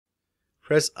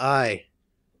Press I.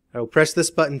 Oh, press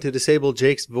this button to disable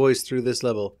Jake's voice through this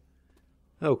level.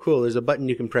 Oh, cool. There's a button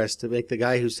you can press to make the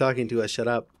guy who's talking to us shut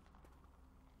up.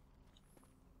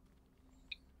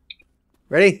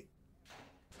 Ready?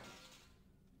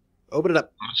 Open it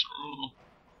up.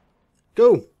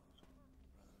 Go!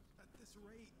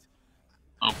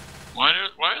 Oh, why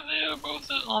are they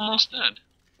both almost dead?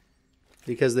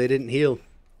 Because they didn't heal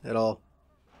at all.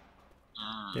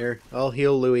 Here, I'll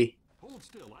heal Louis. Hold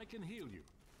still, I can heal you.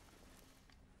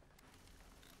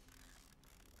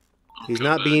 He's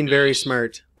not being very guys.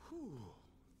 smart.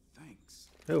 Thanks.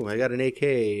 Oh, I got an AK.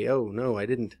 Oh, no, I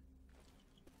didn't.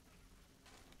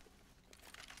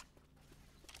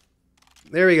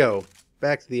 There we go.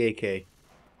 Back to the AK. God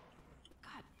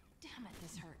damn it,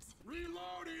 this hurts.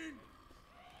 Reloading.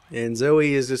 And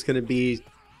Zoey is just going to be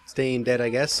staying dead, I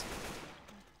guess.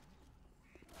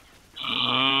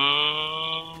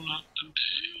 Not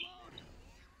today.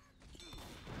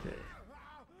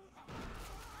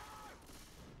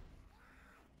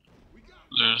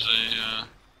 There's a,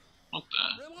 what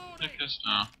the heck is,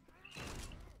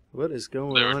 What is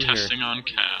going they were on here? testing on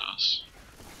cows.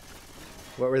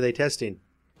 What were they testing?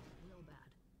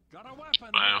 Got a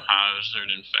weapon.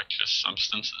 Biohazard infectious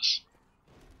substances.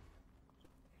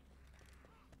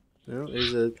 Well,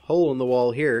 there's a hole in the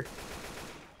wall here.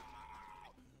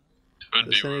 Could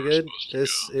This be where any we're good? supposed to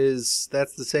This go. is...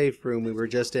 That's the safe room we were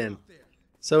just in.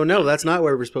 So, no, that's not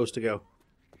where we're supposed to go.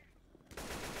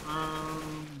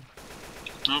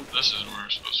 Nope, this isn't where we're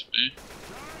supposed to be.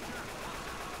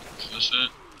 Is this it?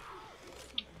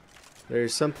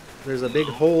 There's a big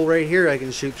hole right here I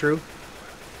can shoot through.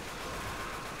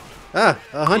 Ah,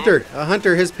 a hunter! A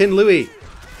hunter has pinned Louis.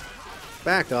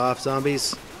 Back off,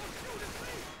 zombies.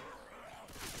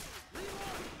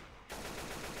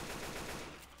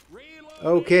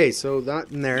 Okay, so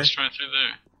not in there. Let's try through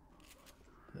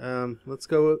there. Let's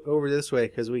go over this way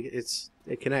because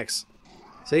it connects.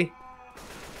 See?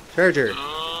 Charger.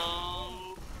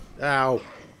 Oh, Ow.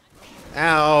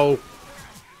 Ow.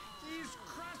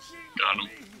 got him.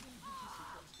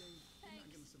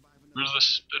 Where's the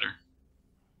spitter?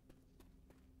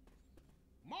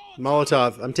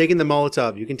 Molotov. I'm taking the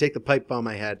Molotov. You can take the pipe bomb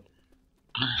I had.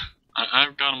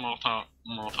 I've got a Molotov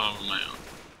of my own.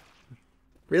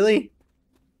 Really?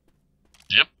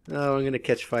 Yep, Oh, I'm gonna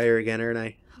catch fire again, aren't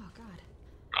I? Oh God,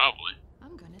 probably.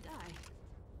 I'm gonna die.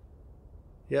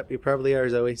 Yep, you probably are,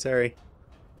 Zoe. Sorry.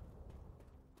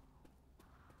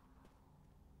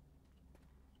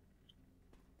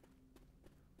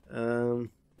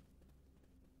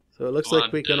 So it looks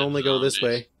like we can Blood only go this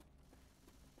zombies. way.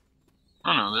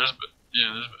 Oh no, there's bad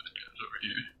guys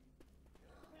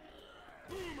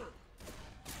over here.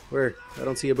 Where? I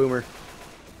don't see a boomer.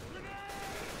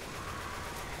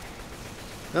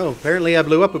 Oh, apparently I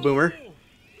blew up a boomer.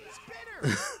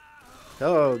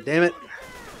 Oh, damn it.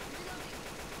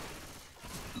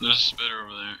 There's a spitter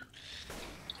over there.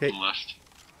 Okay. On the left.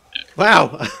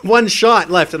 Wow, one shot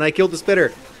left and I killed the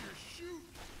spitter.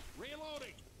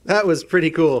 Reloading. That was pretty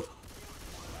cool.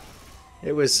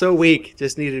 It was so weak,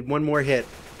 just needed one more hit.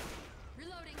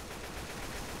 Reloading.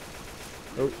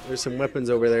 Oh, there's some weapons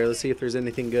over there. Let's see if there's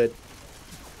anything good.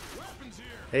 Weapons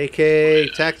here.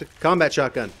 AK, tactical combat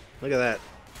shotgun. Look at that.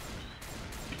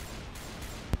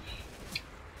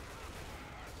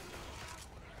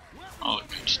 All the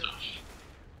good stuff.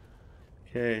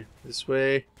 Okay, this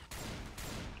way.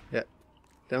 Yeah,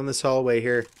 down this hallway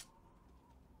here.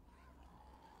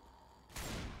 I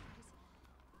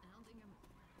don't think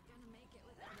I'm gonna make it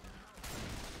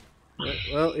without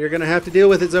it. Well, you're gonna have to deal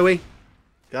with it, Zoe.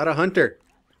 Got a hunter.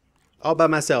 All by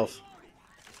myself.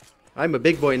 I'm a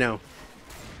big boy now.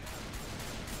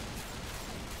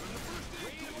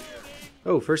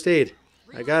 Oh, first aid.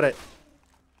 I got it.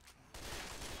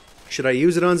 Should I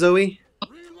use it on Zoe?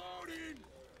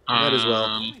 Might as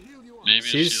well. Maybe if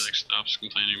She's- she like stops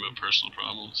complaining about personal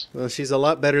problems. Well, she's a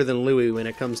lot better than Louie when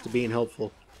it comes to being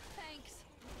helpful. Thanks.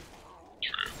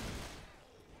 True.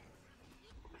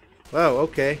 Wow,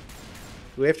 okay.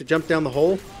 Do we have to jump down the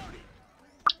hole? It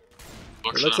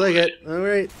looks that like way. it.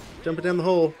 Alright, jumping down the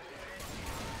hole.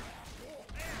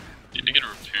 Need to get a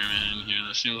repairman in here.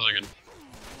 That seems like a.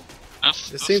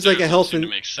 This seems like a health and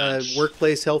make sense.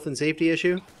 workplace health and safety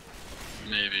issue.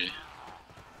 Maybe.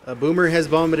 A boomer has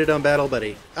vomited on Battle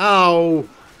Buddy. Ow!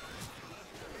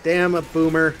 Damn, a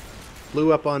boomer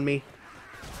blew up on me.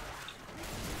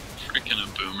 Freaking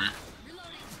a boomer.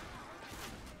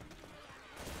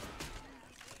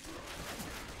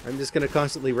 I'm just gonna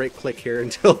constantly right click here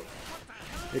until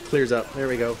it clears up. There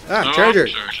we go. Ah, Oh, charger!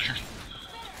 Charger.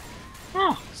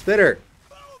 Oh, Spitter!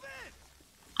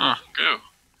 go.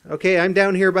 Okay, I'm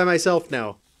down here by myself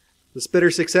now. The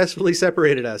spitter successfully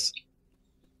separated us.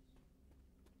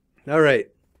 Alright.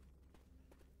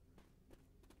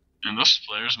 And those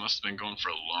flares must have been going for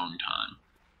a long time,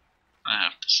 I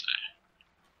have to say.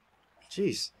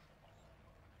 Jeez.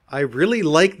 I really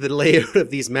like the layout of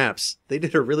these maps. They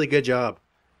did a really good job.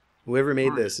 Whoever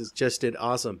made this just did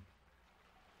awesome.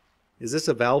 Is this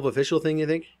a Valve official thing, you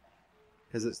think?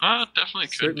 Because it Definitely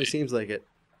could certainly be. seems like it.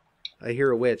 I hear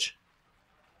a witch.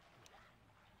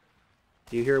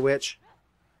 Do you hear a witch?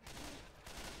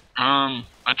 I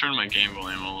turned my game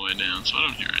volume all the way down, so I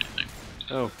don't hear anything.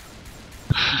 Oh.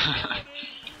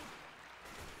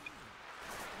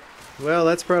 Well,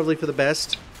 that's probably for the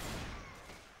best.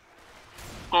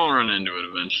 I'll run into it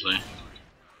eventually.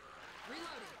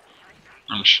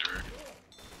 I'm sure.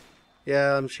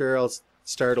 Yeah, I'm sure I'll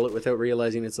startle it without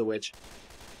realizing it's a witch.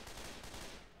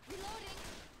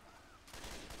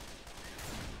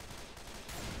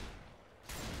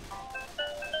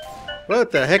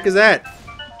 What the heck is that?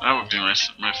 That would be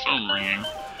my phone ringing.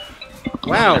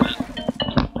 Wow.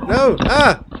 No!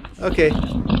 Ah! Okay.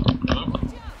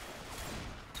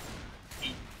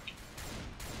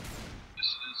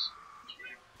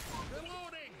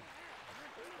 Reloading.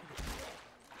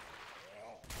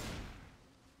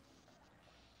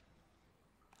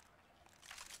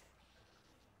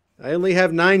 I only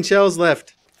have 9 shells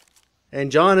left.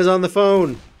 And John is on the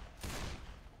phone.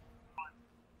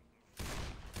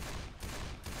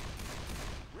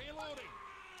 Reloading.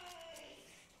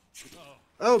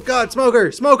 Oh god,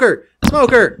 smoker! Smoker!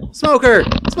 Smoker! Smoker!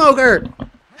 Smoker!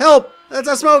 Help! That's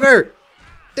a smoker!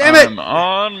 Damn it! I'm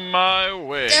on my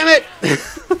way. Damn it!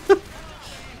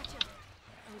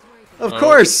 Of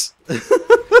course!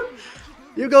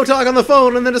 You go talk on the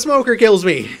phone and then a smoker kills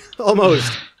me.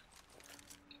 Almost.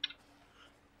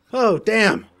 Oh,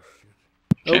 damn.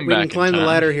 Oh, Came we can back in climb the time.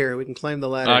 ladder here. We can climb the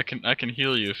ladder. I can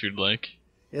heal you if you'd like.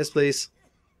 Yes, please.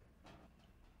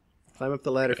 Climb up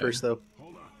the ladder first, though.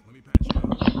 Hold on. Let me patch you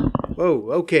up.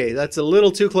 Whoa, okay. That's a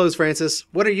little too close, Francis.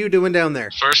 What are you doing down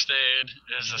there? First aid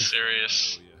is a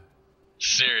serious.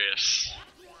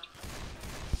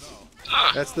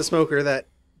 Ah, That's the smoker that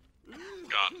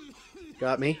God.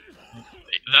 got me.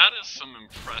 That is some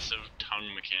impressive tongue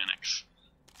mechanics.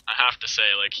 I have to say,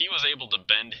 like, he was able to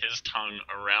bend his tongue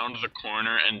around the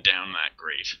corner and down that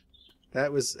grate.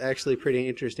 That was actually pretty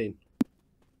interesting.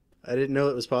 I didn't know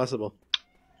it was possible.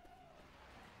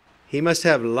 He must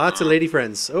have lots of lady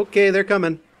friends. Okay, they're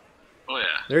coming. Oh yeah,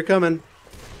 They're coming.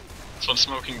 that's what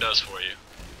smoking does for you.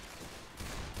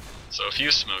 So if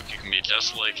you smoke, you can be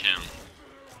just like him.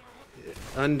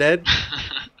 Undead.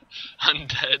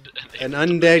 Undead. An and able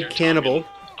to bend your undead tongue cannibal. in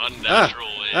Unnatural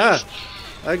ways. Ah!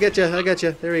 I get you. I got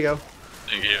you. There we go.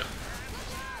 Thank you.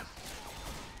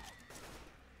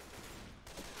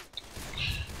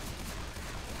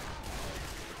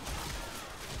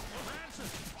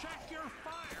 Francis, check your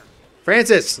fire.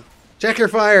 Francis, check your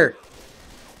fire.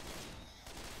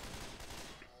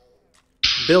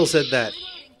 Bill said that.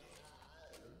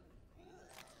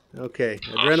 Okay,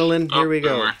 adrenaline. Here we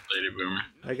go. Boomer, Lady Boomer.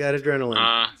 I got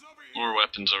adrenaline. More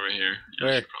weapons over here. Yeah, I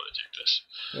Where? should probably take this.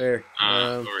 Where?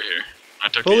 Over here. I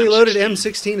took Fully the loaded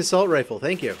M16. M16 assault rifle.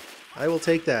 Thank you. I will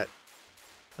take that.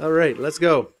 All right, let's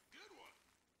go.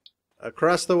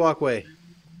 Across the walkway.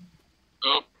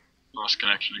 Oh, lost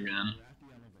connection again.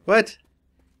 What?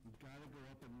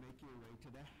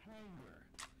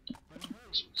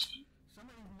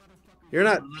 You're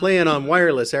not playing on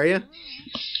wireless, are you?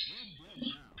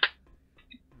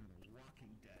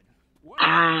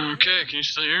 Okay, can you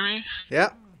still hear me? Yeah.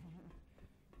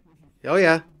 Oh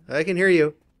yeah, I can hear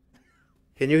you.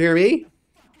 Can you hear me?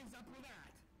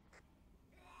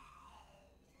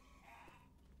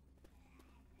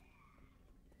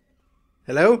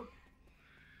 Hello?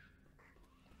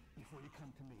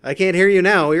 I can't hear you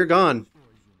now. You're gone.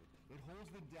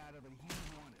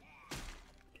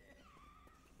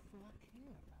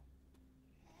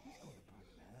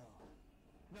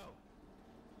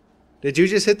 Did you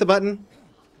just hit the button?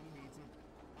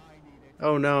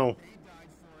 Oh no.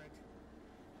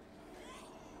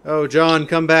 Oh, John,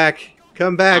 come back.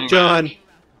 Come back, I'm John. back.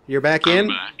 You're back I'm in?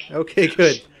 back. Okay, Yes.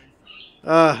 good.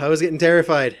 I was getting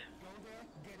terrified.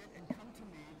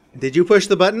 Did you push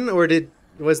the button, or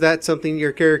was that something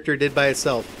your character did by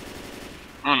itself?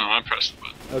 Oh no, I pressed the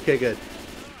button. Okay, good.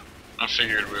 I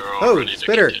figured we were all Oh, ready to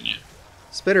spitter. continue.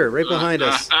 Spitter, right behind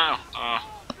us. Ow.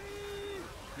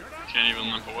 Can't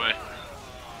even limp away.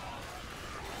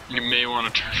 You may want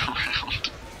to turn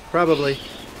around. Probably.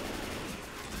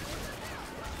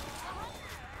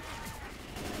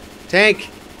 Tank!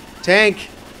 Tank!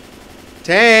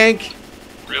 Tank!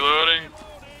 Reloading.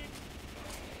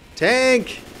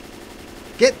 Tank!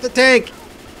 Get the tank!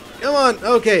 Come on!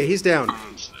 Okay, he's down.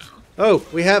 Oh,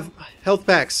 we have health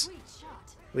packs. Great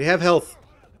shot. We have health.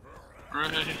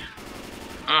 Right.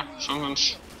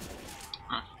 Something's...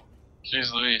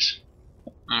 Jeez Louise.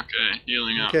 Okay,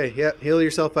 healing up. Okay, yeah, heal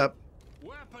yourself up.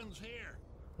 Weapons here.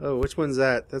 Oh, which one's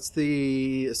that? That's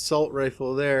the assault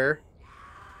rifle there.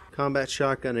 Combat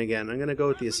shotgun again. I'm gonna go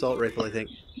with the assault rifle, I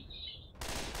think.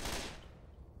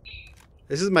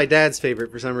 This is my dad's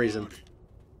favorite for some reason.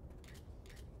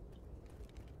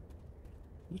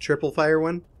 The triple fire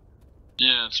one?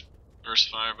 Yeah, it's burst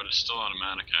fire, but it's still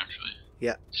automatic, actually.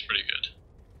 Yeah. It's pretty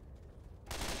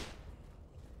good.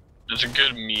 It's a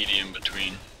good medium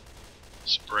between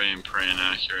spray and pray and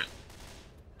accurate.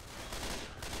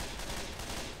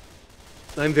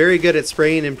 I'm very good at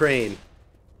spraying and praying.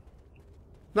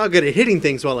 Not good at hitting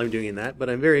things while I'm doing that, but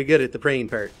I'm very good at the praying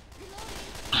part.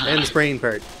 And the spraying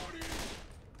part.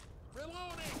 Reloading.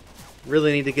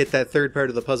 Really need to get that third part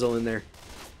of the puzzle in there.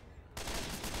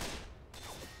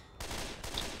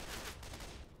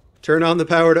 Turn on the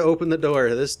power to open the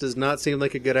door. This does not seem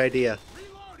like a good idea.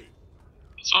 Reloading.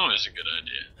 It's always a good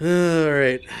idea.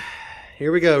 Alright.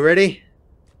 Here we go. Ready?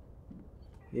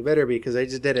 You better be, because I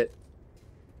just did it.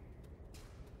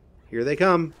 Here they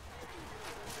come.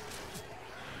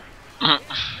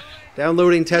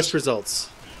 Downloading test results.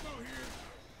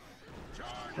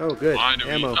 Oh, good. Why do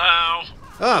Ammo. we... Ow!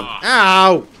 Oh,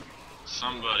 ow!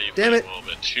 Somebody Damn played it. a little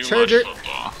bit too Charger. much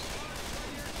football.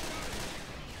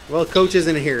 Well, Coach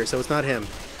isn't here, so it's not him.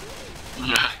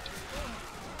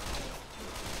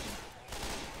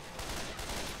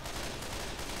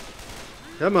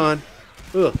 Come on.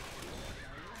 Ugh.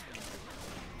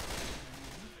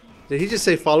 Did he just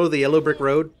say follow the yellow brick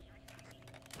road?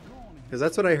 Because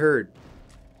that's what I heard.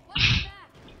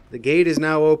 The gate is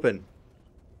now open.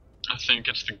 I think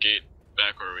it's the gate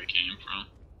back where we came from.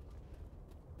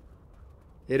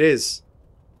 It is.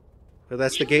 But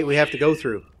that's the gate we have to go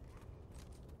through.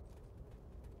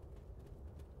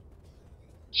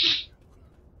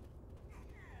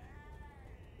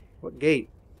 What gate?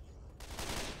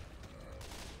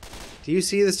 Do you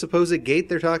see the supposed gate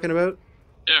they're talking about?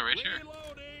 Yeah, right here.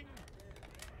 Reloading.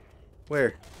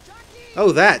 Where?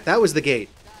 Oh, that! That was the gate.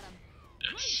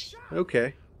 Yes.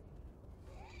 Okay.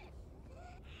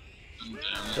 And then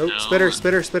Oh, down spitter, and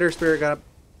spitter, spitter, spitter. Got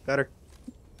her.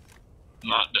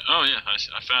 Oh yeah,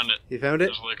 I found it. You found it?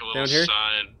 There's like a little Down here?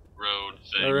 side road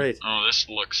thing. All right. Oh, this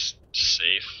looks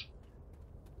safe.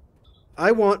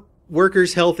 I want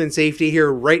workers' health and safety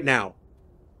here right now.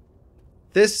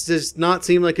 This does not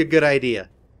seem like a good idea.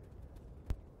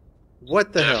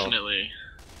 What the hell?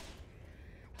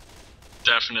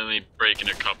 Definitely breaking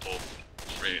a couple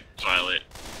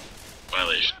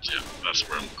violations. Yeah, that's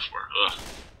what I'm looking for. Ugh.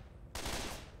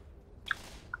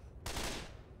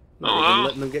 Not Hello? even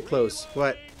letting them get close.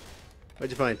 What?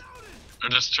 What'd you find? I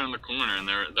just turned the corner and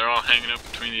they're all hanging up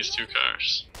between these two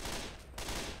cars.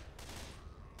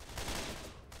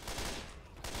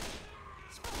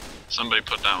 Somebody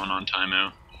put that one on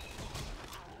timeout.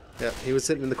 Yeah, he was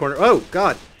sitting in the corner. Oh,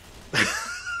 God.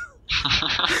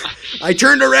 I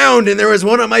turned around and there was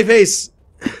one on my face.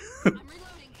 I'm reloading.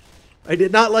 I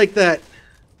did not like that.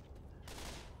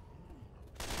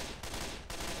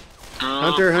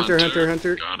 Oh,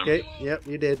 Hunter. Got him. Okay, yep,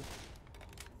 you did.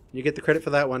 You get the credit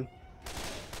for that one.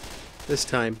 This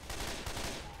time.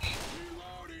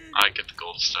 I get the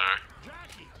gold star.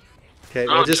 Okay,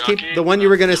 well, Oh, just keep jockey. the one you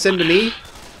were going to send to me.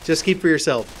 Just keep for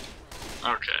yourself.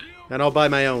 Okay. And I'll buy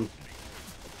my own.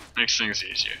 Makes things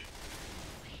easier.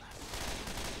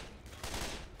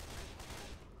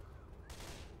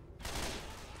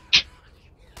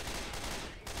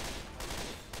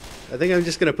 I think I'm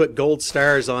just going to put gold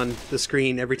stars on the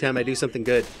screen every time I do something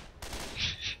good.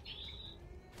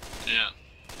 Yeah.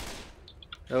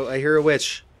 Oh, I hear a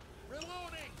witch.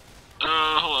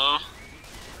 Hello.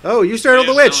 Oh, you startled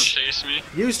the Please witch! don't chase me.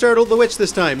 You startled the witch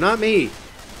this time, not me.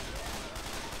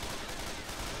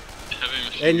 Heavy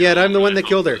machine And yet gun I'm the one that rifle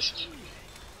killed her. fist.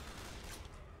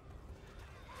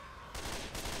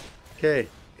 Okay,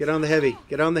 get on the heavy.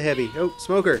 Get on the heavy. Oh,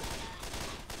 smoker.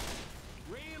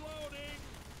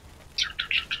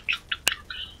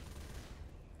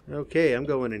 Okay, I'm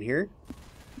going in here.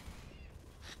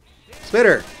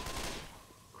 Spitter!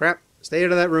 Crap. Stay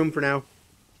out of that room for now.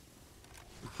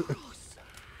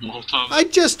 Molotov. I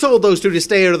just told those two to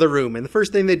stay out of the room, and the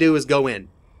first thing they do is go in.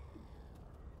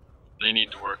 They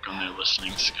need to work on their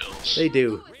listening skills. They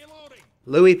do.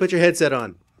 Louie, put your headset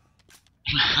on.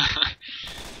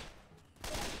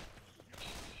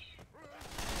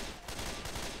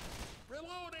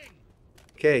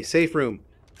 Okay, safe room.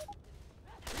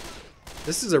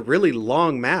 This is a really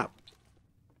long map.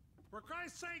 For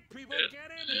Christ's quick, people, It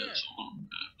get in here. is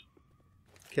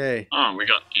Undead. Okay. Oh, we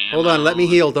got ammo. Hold on, let me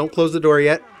heal. Don't close the door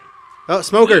yet. Oh,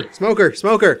 smoker, smoker,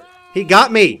 smoker. He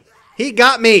got me. He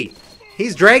got me.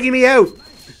 He's dragging me out.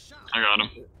 I got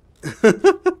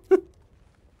him.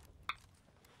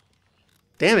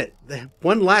 Damn it.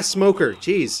 One last smoker.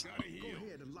 Jeez. Go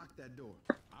ahead and lock that door.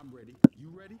 I'm ready. You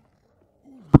ready?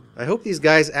 I hope these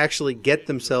guys actually get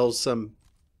themselves some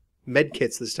med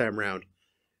kits this time around.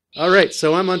 Alright,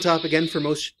 so I'm on top again for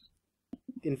most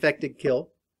infected kill.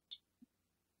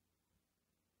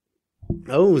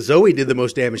 Oh, Zoey did the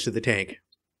most damage to the tank.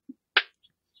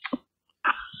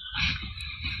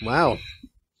 Wow.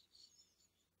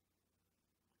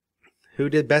 Who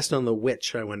did best on the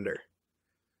witch, I wonder?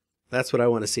 That's what I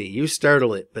want to see. You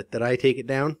startle it, but did I take it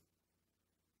down?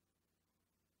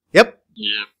 Yep.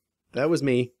 Yep. That was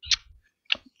me.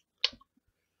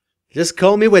 Just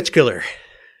call me Witch Killer.